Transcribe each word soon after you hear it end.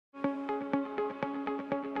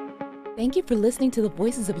Thank you for listening to the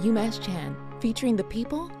Voices of UMass Chan, featuring the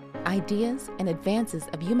people, ideas, and advances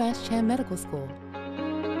of UMass Chan Medical School.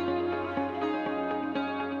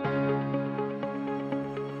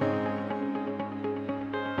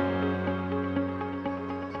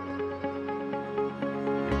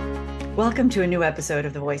 Welcome to a new episode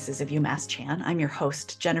of the Voices of UMass Chan. I'm your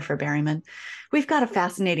host, Jennifer Berryman. We've got a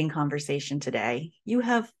fascinating conversation today. You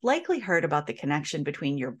have likely heard about the connection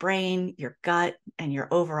between your brain, your gut, and your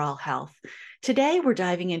overall health. Today, we're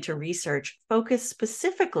diving into research focused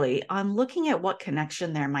specifically on looking at what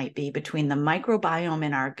connection there might be between the microbiome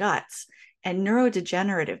in our guts and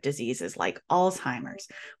neurodegenerative diseases like Alzheimer's.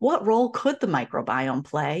 What role could the microbiome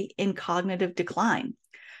play in cognitive decline?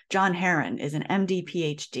 John Haran is an MD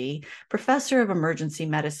PhD, professor of emergency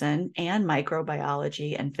medicine and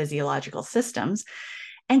microbiology and physiological systems,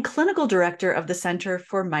 and clinical director of the Center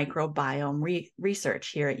for Microbiome Research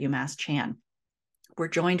here at UMass Chan. We're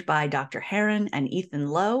joined by Dr. Haran and Ethan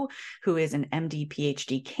Loew, who is an MD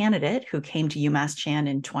PhD candidate who came to UMass Chan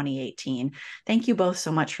in 2018. Thank you both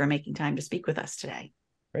so much for making time to speak with us today.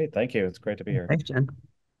 Great, thank you. It's great to be here. Thanks, Jen.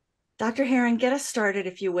 Dr. Haran, get us started,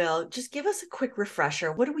 if you will. Just give us a quick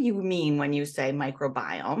refresher. What do you mean when you say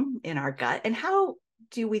microbiome in our gut, and how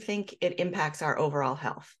do we think it impacts our overall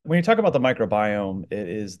health? When you talk about the microbiome, it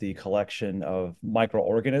is the collection of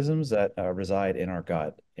microorganisms that reside in our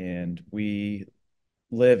gut, and we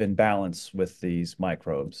live in balance with these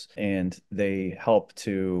microbes, and they help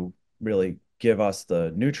to really give us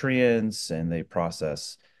the nutrients, and they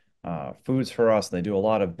process foods for us. They do a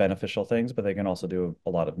lot of beneficial things, but they can also do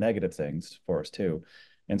a lot of negative things for us too.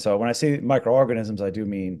 And so when I say microorganisms, I do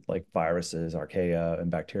mean like viruses, archaea,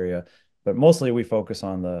 and bacteria. But mostly we focus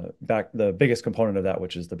on the biggest component of that,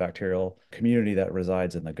 which is the bacterial community that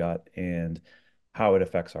resides in the gut and how it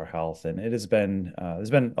affects our health. And it has been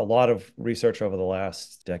there's been a lot of research over the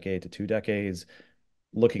last decade to 2 decades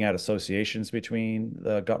looking at associations between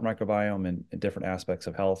the gut microbiome and different aspects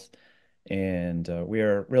of health. And we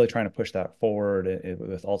are really trying to push that forward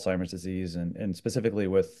with Alzheimer's disease and specifically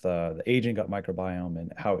with the aging gut microbiome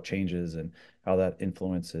and how it changes and how that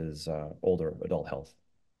influences older adult health.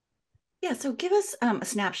 Yeah, so give us a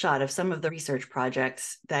snapshot of some of the research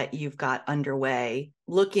projects that you've got underway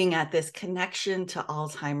looking at this connection to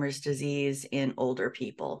Alzheimer's disease in older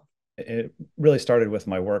people. It really started with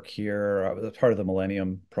my work here. I was part of the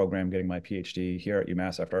Millennium program, getting my PhD here at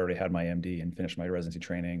UMass after I already had my MD and finished my residency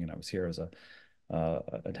training. And I was here as a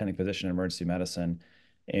attending physician in emergency medicine.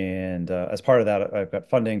 And as part of that, I've got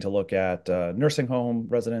funding to look at nursing home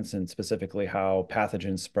residents and specifically how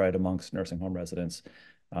pathogens spread amongst nursing home residents.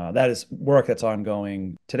 That is work that's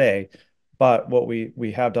ongoing today. But what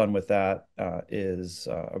we have done with that is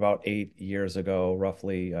about 8 years ago,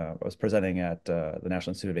 roughly, I was presenting at the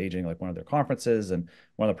National Institute of Aging, like one of their conferences, and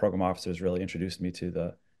one of the program officers really introduced me to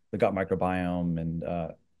the gut microbiome and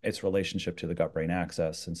its relationship to the gut-brain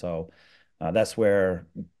axis. And so that's where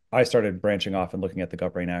I started branching off and looking at the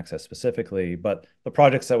gut-brain axis specifically. But the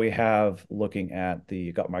projects that we have looking at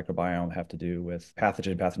the gut microbiome have to do with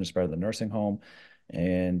pathogen spread in the nursing home.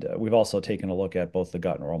 And we've also taken a look at both the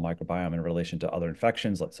gut and oral microbiome in relation to other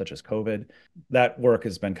infections, such as COVID. That work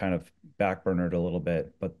has been kind of backburnered a little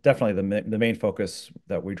bit, but definitely the main focus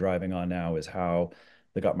that we're driving on now is how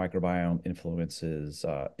the gut microbiome influences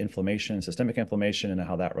inflammation, systemic inflammation, and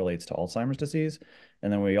how that relates to Alzheimer's disease.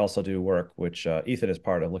 And then we also do work, which Ethan is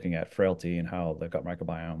part of, looking at frailty and how the gut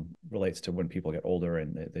microbiome relates to when people get older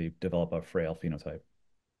and they develop a frail phenotype.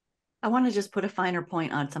 I want to just put a finer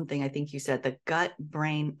point on something I think you said, the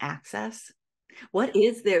gut-brain axis. What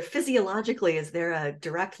is there physiologically? Is there a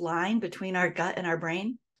direct line between our gut and our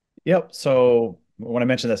brain? Yep. So when I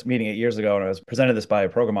mentioned this meeting 8 years ago, and I was presented this by a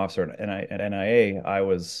program officer at NIA,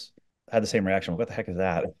 had the same reaction. What the heck is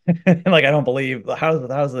that? Like, I don't believe how's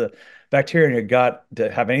the bacteria in your gut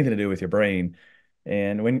to have anything to do with your brain?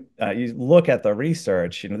 And when you look at the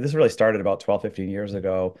research, this really started about 12, 15 years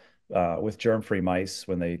ago with germ-free mice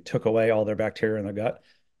when they took away all their bacteria in their gut.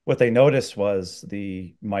 What they noticed was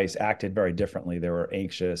the mice acted very differently. They were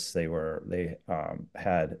anxious. They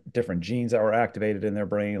had different genes that were activated in their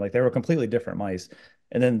brain. Like, they were completely different mice.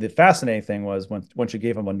 And then the fascinating thing was once you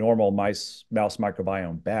gave them a normal mouse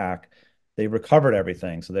microbiome back, they recovered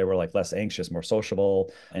everything. So they were like less anxious, more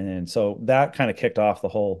sociable. And so that kind of kicked off the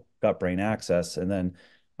whole gut-brain axis. And then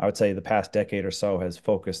I would say the past decade or so has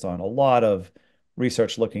focused on a lot of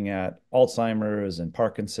research looking at Alzheimer's and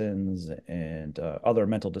Parkinson's and other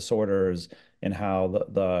mental disorders and how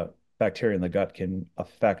the bacteria in the gut can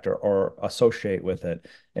affect or associate with it.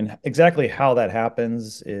 And exactly how that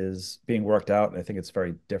happens is being worked out. And I think it's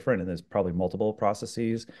very different, and there's probably multiple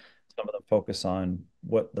processes. Some of them focus on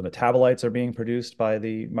what the metabolites are being produced by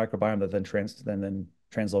the microbiome that then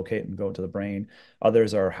translocate and go into the brain.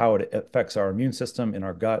 Others are how it affects our immune system in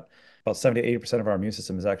our gut. About 70 to 80% of our immune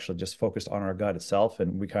system is actually just focused on our gut itself.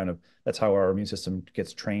 And that's how our immune system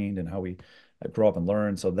gets trained and how we grow up and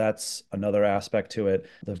learn. So that's another aspect to it.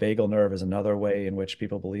 The vagal nerve is another way in which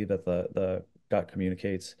people believe that the gut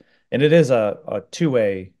communicates. And it is a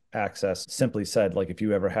two-way access. Simply said, like if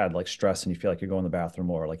you ever had like stress and you feel like you're going to the bathroom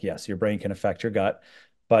more, like yes, your brain can affect your gut.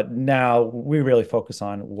 But now we really focus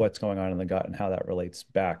on what's going on in the gut and how that relates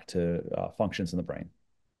back to functions in the brain.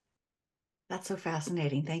 That's so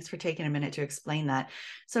fascinating. Thanks for taking a minute to explain that.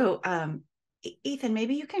 So, Ethan,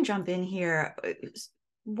 maybe you can jump in here.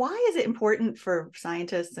 Why is it important for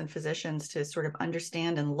scientists and physicians to sort of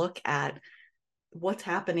understand and look at what's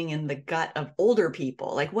happening in the gut of older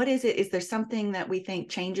people? Like, what is it? Is there something that we think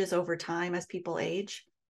changes over time as people age?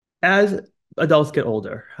 As adults get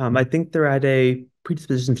older, I think they're at a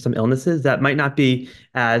predisposition for some illnesses that might not be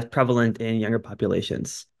as prevalent in younger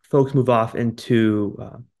populations. Folks move off into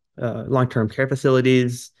long-term care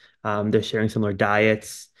facilities. They're sharing similar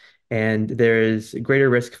diets, and there's greater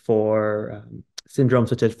risk for syndromes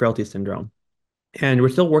such as frailty syndrome. And we're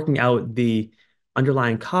still working out the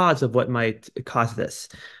underlying cause of what might cause this.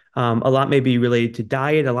 A lot may be related to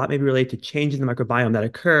diet, a lot may be related to changes in the microbiome that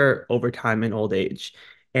occur over time in old age.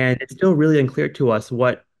 And it's still really unclear to us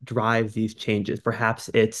what drives these changes. Perhaps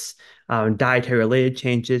it's dietary related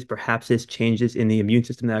changes, perhaps it's changes in the immune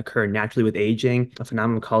system that occur naturally with aging, a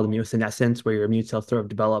phenomenon called immunosenescence, where your immune cells sort of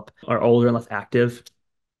develop, are older and less active.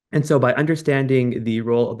 And so by understanding the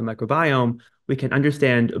role of the microbiome, we can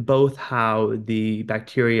understand both how the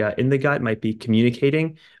bacteria in the gut might be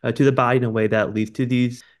communicating to the body in a way that leads to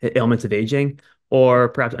these ailments of aging, or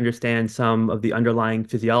perhaps understand some of the underlying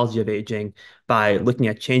physiology of aging by looking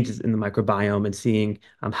at changes in the microbiome and seeing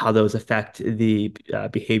how those affect the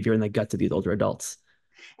behavior in the guts of these older adults.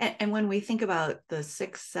 And when we think about the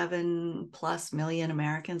 6-7+ million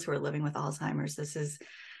Americans who are living with Alzheimer's, this is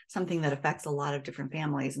something that affects a lot of different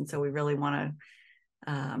families. And so we really want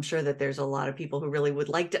to, I'm sure that there's a lot of people who really would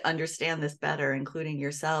like to understand this better, including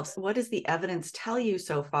yourselves. What does the evidence tell you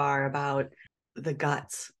so far about the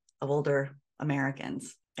guts of older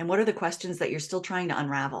Americans? And what are the questions that you're still trying to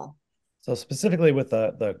unravel? So specifically with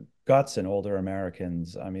the guts in older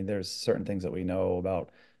Americans, I mean, there's certain things that we know about,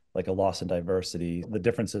 like a loss in diversity, the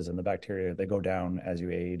differences in the bacteria, they go down as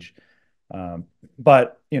you age.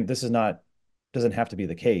 But this doesn't have to be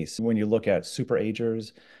the case. When you look at super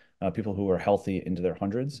agers, people who are healthy into their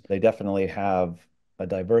hundreds, they definitely have a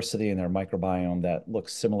diversity in their microbiome that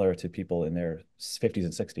looks similar to people in their 50s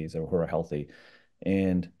and 60s who are healthy.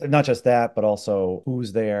 And not just that, but also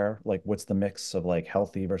who's there, like what's the mix of like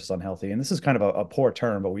healthy versus unhealthy. And this is kind of a poor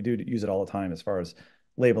term, but we do use it all the time as far as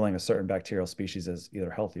labeling a certain bacterial species as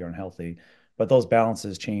either healthy or unhealthy. But those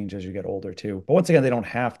balances change as you get older too. But once again, they don't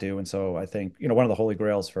have to. And so I think, one of the holy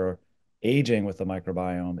grails for aging with the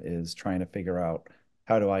microbiome is trying to figure out,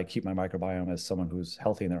 how do I keep my microbiome as someone who's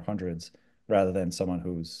healthy in their hundreds rather than someone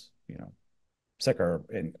who's, sicker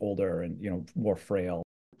and older and, more frail.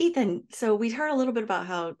 Ethan, so we heard a little bit about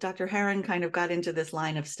how Dr. Haran kind of got into this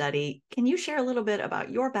line of study. Can you share a little bit about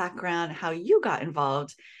your background, how you got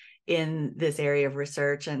involved in this area of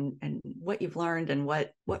research, and what you've learned and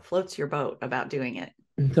what floats your boat about doing it?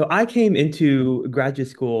 So I came into graduate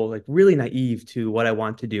school like really naive to what I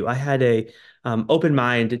want to do. I had a open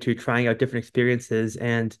mind to trying out different experiences,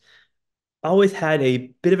 and always had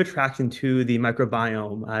a bit of attraction to the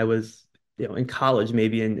microbiome. I was, in college,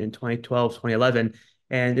 maybe in 2012, 2011,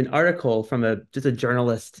 and an article from just a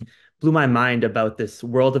journalist blew my mind about this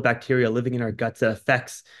world of bacteria living in our guts that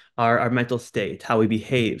affects our mental state, how we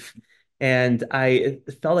behave. And I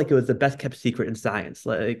felt like it was the best kept secret in science.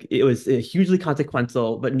 Like it was hugely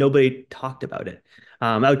consequential, but nobody talked about it.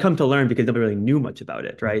 I would come to learn because nobody really knew much about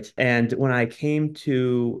it, right? And when I came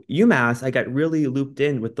to UMass, I got really looped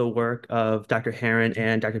in with the work of Dr. Haran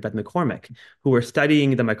and Dr. Beth McCormick, who were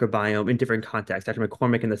studying the microbiome in different contexts. Dr.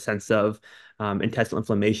 McCormick in the sense of intestinal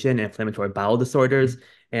inflammation and inflammatory bowel disorders,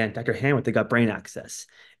 and Dr. Haran with the gut-brain axis.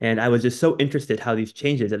 And I was just so interested how these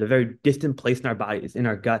changes at a very distant place in our bodies, in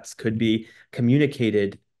our guts, could be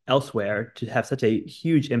communicated elsewhere to have such a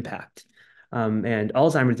huge impact. And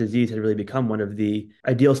Alzheimer's disease has really become one of the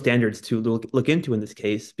ideal standards to look into in this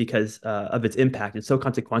case because of its impact. It's so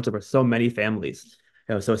consequential for so many families.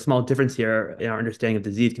 So a small difference here in our understanding of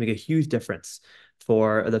disease can make a huge difference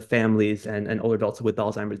for the families and older adults with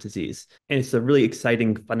Alzheimer's disease. And it's a really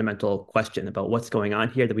exciting fundamental question about what's going on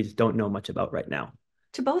here that we just don't know much about right now.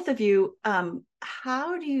 To both of you,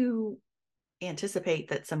 how do you anticipate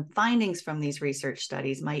that some findings from these research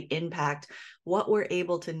studies might impact what we're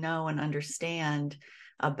able to know and understand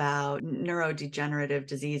about neurodegenerative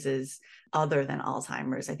diseases other than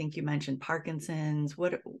Alzheimer's. I think you mentioned Parkinson's.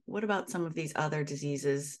 What about some of these other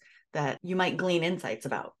diseases that you might glean insights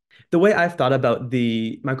about? The way I've thought about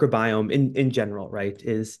the microbiome in general, right,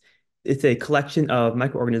 is it's a collection of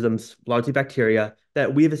microorganisms, largely bacteria,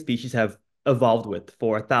 that we as a species have evolved with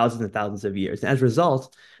for thousands and thousands of years. And as a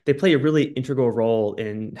result, they play a really integral role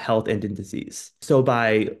in health and in disease. So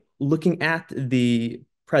by looking at the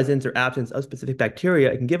presence or absence of specific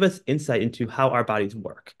bacteria, it can give us insight into how our bodies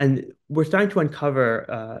work. And we're starting to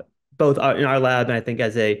uncover both in our lab and I think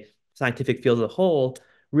as a scientific field as a whole,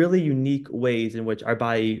 really unique ways in which our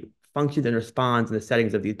body functions and responds in the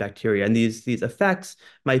settings of these bacteria. And these effects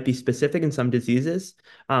might be specific in some diseases,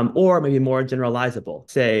 or maybe more generalizable,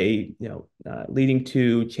 say, leading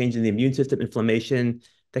to change in the immune system, inflammation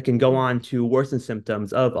that can go on to worsen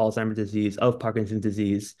symptoms of Alzheimer's disease, of Parkinson's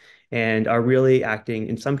disease, and are really acting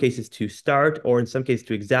in some cases to start or in some cases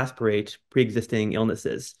to exacerbate pre-existing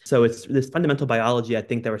illnesses. So it's this fundamental biology, I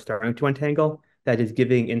think, that we're starting to untangle that is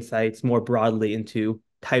giving insights more broadly into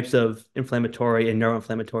types of inflammatory and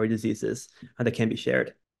neuroinflammatory diseases that can be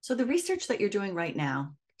shared. So the research that you're doing right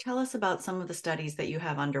now, tell us about some of the studies that you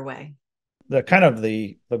have underway.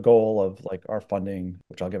 The goal of like our funding,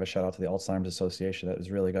 which I'll give a shout out to the Alzheimer's Association that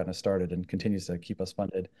has really gotten us started and continues to keep us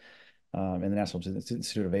funded in the National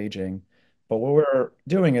Institute of Aging. But what we're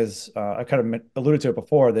doing is, I kind of alluded to it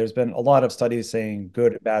before, there's been a lot of studies saying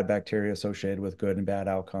good and bad bacteria associated with good and bad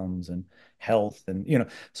outcomes and health. And,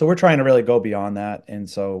 so we're trying to really go beyond that. And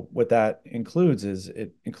so what that includes is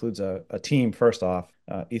it includes a team, first off.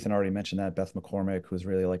 Ethan already mentioned that, Beth McCormick, who's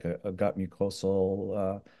really like a gut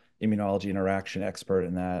mucosal immunology interaction expert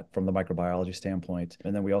in that from the microbiology standpoint.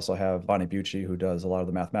 And then we also have Bonnie Bucci, who does a lot of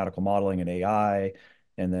the mathematical modeling and AI.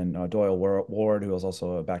 And then Doyle Ward, who is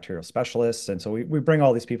also a bacterial specialist. And so we bring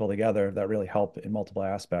all these people together that really help in multiple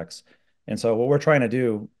aspects. And so what we're trying to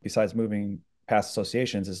do, besides moving past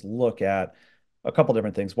associations, is look at a couple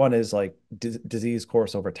different things. One is like disease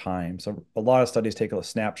course over time. So a lot of studies take a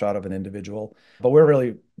snapshot of an individual, but we're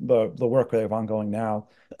really, the work we have ongoing now,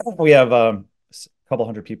 we have a couple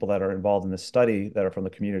hundred people that are involved in this study that are from the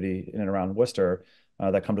community in and around Worcester,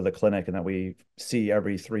 that come to the clinic and that we see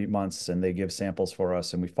every 3 months, and they give samples for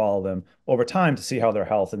us and we follow them over time to see how their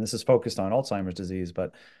health. And this is focused on Alzheimer's disease,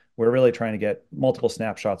 but we're really trying to get multiple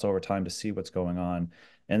snapshots over time to see what's going on.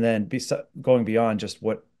 And then going beyond just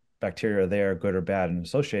what bacteria are there, good or bad, and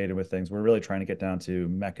associated with things, we're really trying to get down to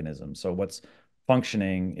mechanisms. So what's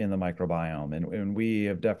functioning in the microbiome. And we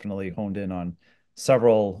have definitely honed in on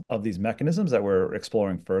several of these mechanisms that we're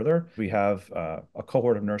exploring further. We have a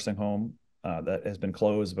cohort of nursing home that has been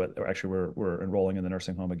closed, but actually we're enrolling in the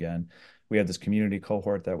nursing home again. We have this community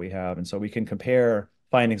cohort that we have, and so we can compare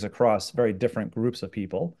findings across very different groups of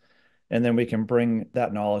people, and then we can bring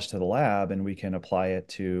that knowledge to the lab and we can apply it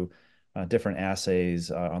to different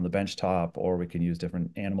assays on the benchtop, or we can use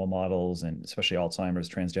different animal models, and especially Alzheimer's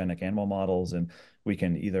transgenic animal models, and we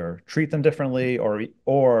can either treat them differently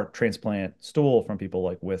or transplant stool from people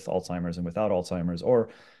like with Alzheimer's and without Alzheimer's, or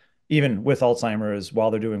even with Alzheimer's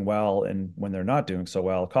while they're doing well and when they're not doing so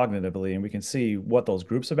well cognitively. And we can see what those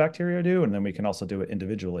groups of bacteria do, and then we can also do it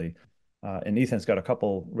individually. And Ethan's got a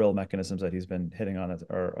couple real mechanisms that he's been hitting on that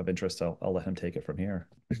are of interest, so I'll let him take it from here.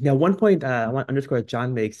 Now, one point I want to underscore that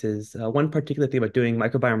John makes is one particular thing about doing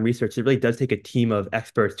microbiome research. It really does take a team of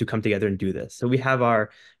experts to come together and do this. So we have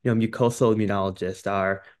our mucosal immunologist,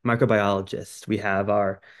 our microbiologist, we have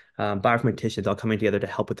our bioinformaticians all coming together to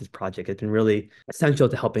help with this project. It's been really essential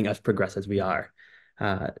to helping us progress as we are.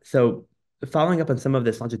 So following up on some of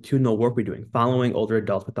this longitudinal work we're doing, following older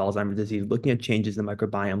adults with Alzheimer's disease, looking at changes in the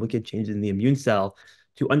microbiome, looking at changes in the immune cell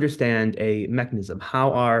to understand a mechanism.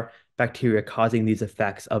 How are bacteria causing these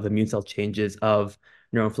effects of immune cell changes, of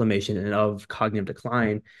neuroinflammation, and of cognitive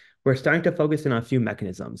decline? We're starting to focus in on a few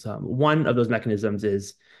mechanisms. One of those mechanisms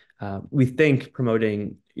is we think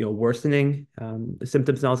promoting worsening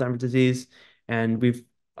symptoms in Alzheimer's disease, and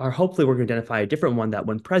hopefully we're going to identify a different one that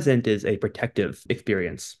when present is a protective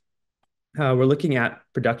experience. We're looking at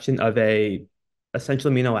production of a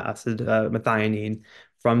essential amino acid, methionine,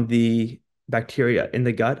 from the bacteria in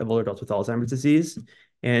the gut of older adults with Alzheimer's disease.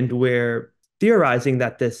 And we're theorizing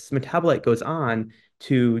that this metabolite goes on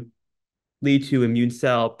to lead to immune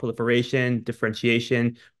cell proliferation,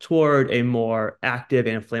 differentiation toward a more active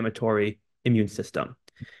and inflammatory immune system.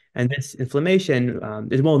 And this inflammation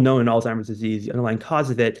is well known in Alzheimer's disease. The underlying cause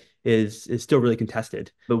of it is still really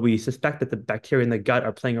contested. But we suspect that the bacteria in the gut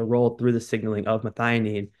are playing a role through the signaling of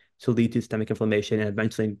methionine to lead to systemic inflammation and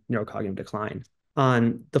eventually neurocognitive decline.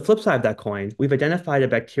 On the flip side of that coin, we've identified a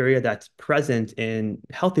bacteria that's present in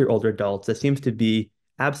healthier older adults that seems to be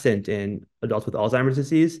absent in adults with Alzheimer's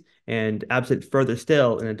disease and absent further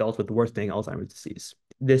still in adults with worsening Alzheimer's disease.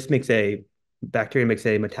 This bacteria makes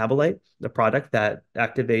a metabolite, a product that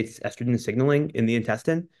activates estrogen signaling in the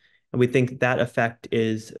intestine. And we think that effect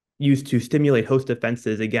is used to stimulate host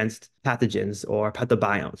defenses against pathogens or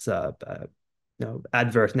pathobionts,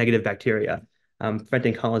 adverse negative bacteria,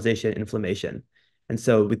 preventing colonization and inflammation. And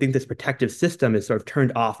so we think this protective system is sort of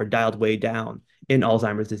turned off or dialed way down in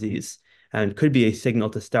Alzheimer's disease and could be a signal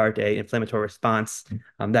to start an inflammatory response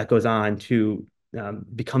that goes on to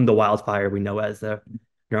become the wildfire we know as the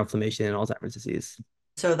neuroinflammation in Alzheimer's disease.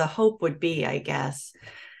 So the hope would be, I guess,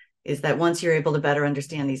 is that once you're able to better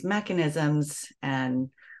understand these mechanisms and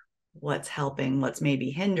what's helping, what's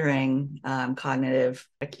maybe hindering cognitive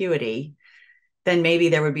acuity, then maybe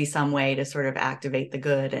there would be some way to sort of activate the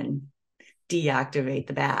good and deactivate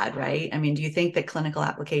the bad, right? I mean, do you think that clinical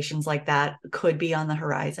applications like that could be on the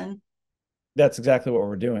horizon? That's exactly what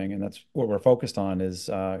we're doing, and that's what we're focused on is,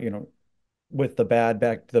 with the bad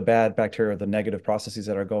bacteria, the negative processes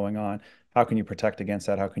that are going on, how can you protect against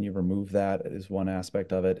that? How can you remove that is one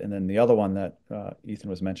aspect of it. And then the other one that Ethan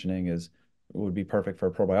was mentioning would be perfect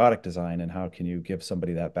for probiotic design, and how can you give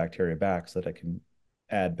somebody that bacteria back so that it can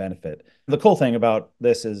add benefit. The cool thing about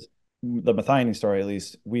this is the methionine story, at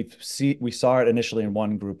least, we saw it initially in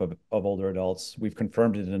one group of older adults. We've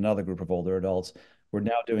confirmed it in another group of older adults. We're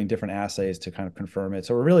now doing different assays to kind of confirm it.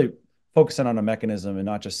 So we're really focusing on a mechanism and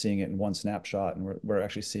not just seeing it in one snapshot. And we're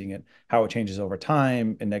actually seeing it, how it changes over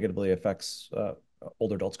time and negatively affects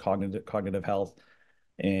older adults' cognitive health.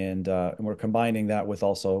 And we're combining that with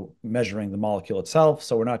also measuring the molecule itself.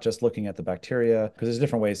 So we're not just looking at the bacteria, because there's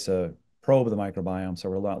different ways to probe the microbiome. So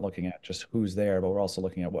we're not looking at just who's there, but we're also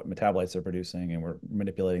looking at what metabolites they're producing, and we're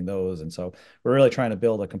manipulating those. And so we're really trying to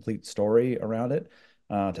build a complete story around it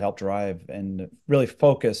to help drive and really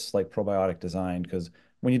focus like probiotic design. Because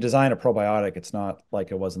when you design a probiotic, it's not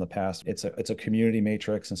like it was in the past. It's a community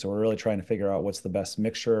matrix. And so we're really trying to figure out what's the best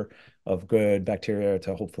mixture of good bacteria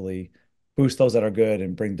to hopefully boost those that are good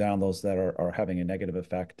and bring down those that are having a negative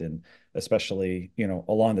effect. And especially,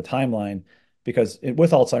 along the timeline, because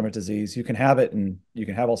with Alzheimer's disease, you can have it and you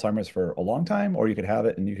can have Alzheimer's for a long time, or you could have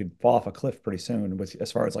it and you could fall off a cliff pretty soon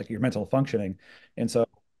as far as like your mental functioning. And so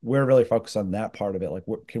we're really focused on that part of it. Like,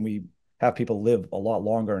 can we have people live a lot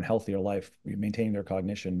longer and healthier life, maintaining their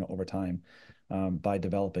cognition over time by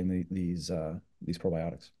developing these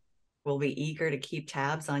probiotics? We'll be eager to keep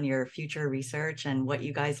tabs on your future research and what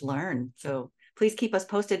you guys learn. So please keep us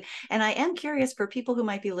posted. And I am curious, for people who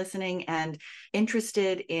might be listening and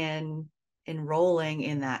interested in enrolling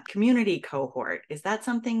in that community cohort, is that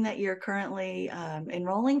something that you're currently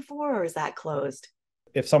enrolling for, or is that closed?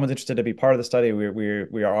 If someone's interested to be part of the study,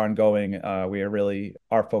 we are ongoing. We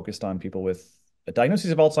are focused on people with diagnoses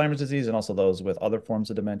of Alzheimer's disease and also those with other forms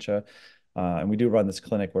of dementia. And we do run this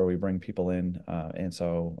clinic where we bring people in. And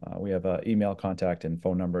so we have email contact and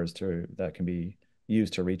phone numbers that can be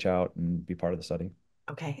used to reach out and be part of the study.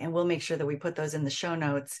 Okay. And we'll make sure that we put those in the show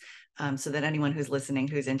notes so that anyone who's listening,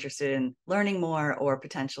 who's interested in learning more or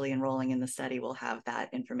potentially enrolling in the study, will have that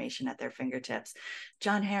information at their fingertips.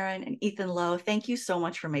 John Haran and Ethan Loew, thank you so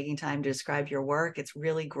much for making time to describe your work. It's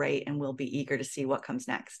really great, and we'll be eager to see what comes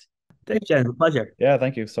next. Thanks, Jen. It's a pleasure. Yeah,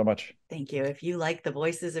 thank you so much. Thank you. If you like the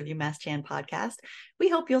Voices of UMass Chan podcast, we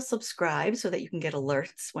hope you'll subscribe so that you can get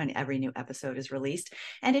alerts when every new episode is released.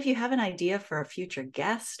 And if you have an idea for a future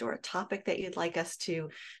guest or a topic that you'd like us to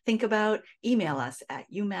think about, email us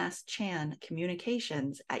at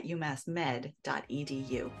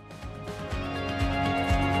umasschanCommunications@umassmed.edu.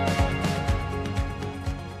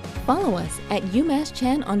 Follow us at UMass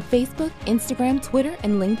Chan on Facebook, Instagram, Twitter,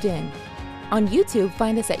 and LinkedIn. On YouTube,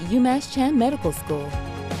 find us at UMass Chan Medical School.